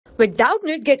With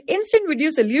Doubtnut, get instant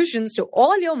video solutions to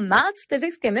all your maths,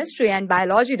 physics, chemistry, and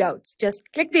biology doubts. Just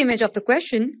click the image of the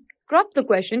question, crop the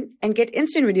question, and get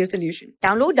instant video solution.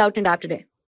 Download Doubtnut app today.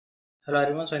 Hello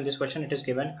everyone, so in this question it is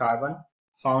given carbon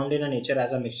found in a nature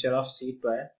as a mixture of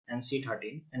C-12 and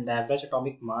C-13 and the average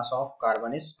atomic mass of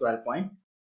carbon is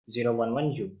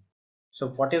 12.011 U. So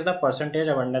what is the percentage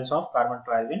abundance of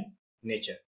carbon-12 in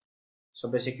nature? So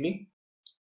basically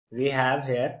we have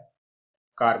here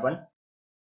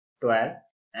carbon-12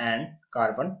 and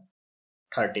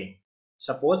carbon-13.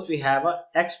 Suppose we have a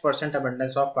X%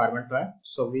 abundance of carbon-12,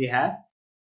 so we have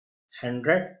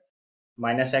 100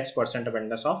 minus X%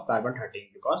 abundance of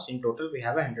carbon-13 because in total we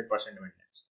have a 100% abundance.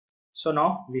 So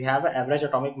now we have an average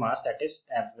atomic mass, that is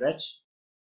average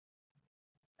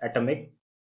atomic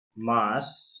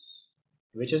mass,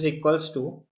 which is equals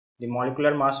to the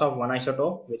molecular mass of one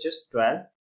isotope, which is 12,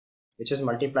 which is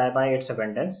multiplied by its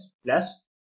abundance, plus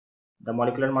the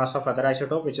molecular mass of other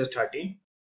isotope, which is 13,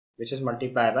 which is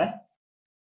multiplied by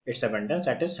its abundance,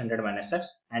 that is 100 minus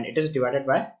X, and it is divided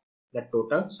by the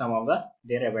total sum of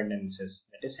their abundances,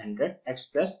 that is 100 X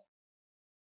plus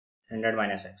 100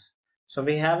 minus X. So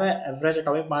we have an average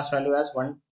atomic mass value as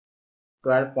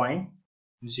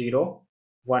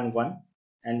 112.011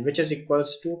 and which is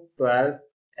equals to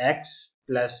 12x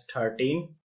plus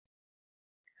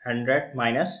 1300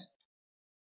 minus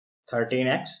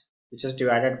 13x, which is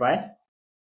divided by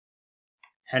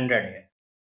 100 here.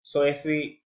 So if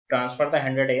we transfer the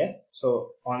 100 here,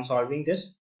 so on solving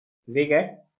this we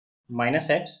get minus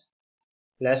x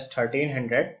plus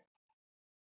 1300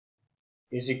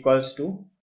 is equals to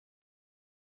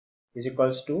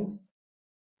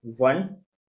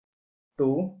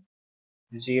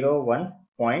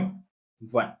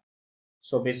 1201.1.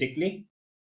 so basically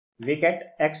we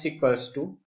get x equals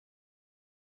to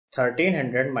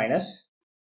 1300 minus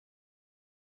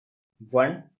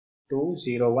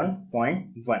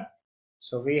 1201.1.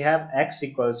 so we have x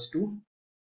equals to,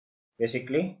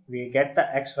 basically we get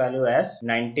the x value as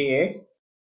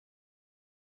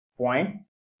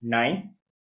 98.9.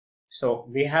 so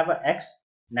we have a x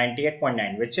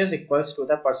 98.9, which is equals to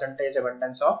the percentage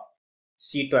abundance of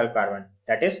C-12 carbon,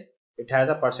 that is it has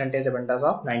a percentage abundance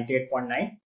of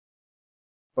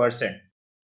 98.9%.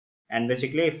 and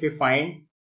basically if we find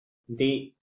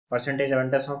the percentage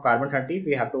abundance of carbon-13,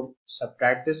 we have to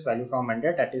subtract this value from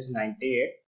 100, that is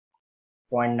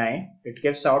 98.9. it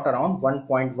gives out around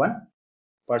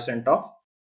 1.1% of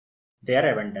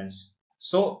their abundance.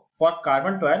 So for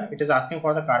carbon-12 it is asking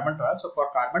for the carbon-12, so for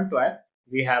carbon-12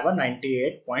 we have a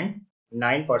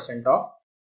 98.9% of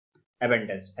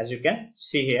abundance. As you can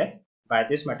see here, by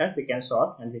this method we can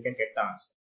solve and we can get the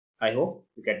answer. I hope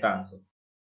you get the answer.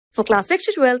 For class 6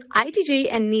 to 12, IIT JEE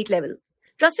and NEET level.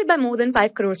 Trusted by more than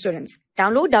 5 crore students.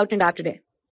 Download Doubtnut app today.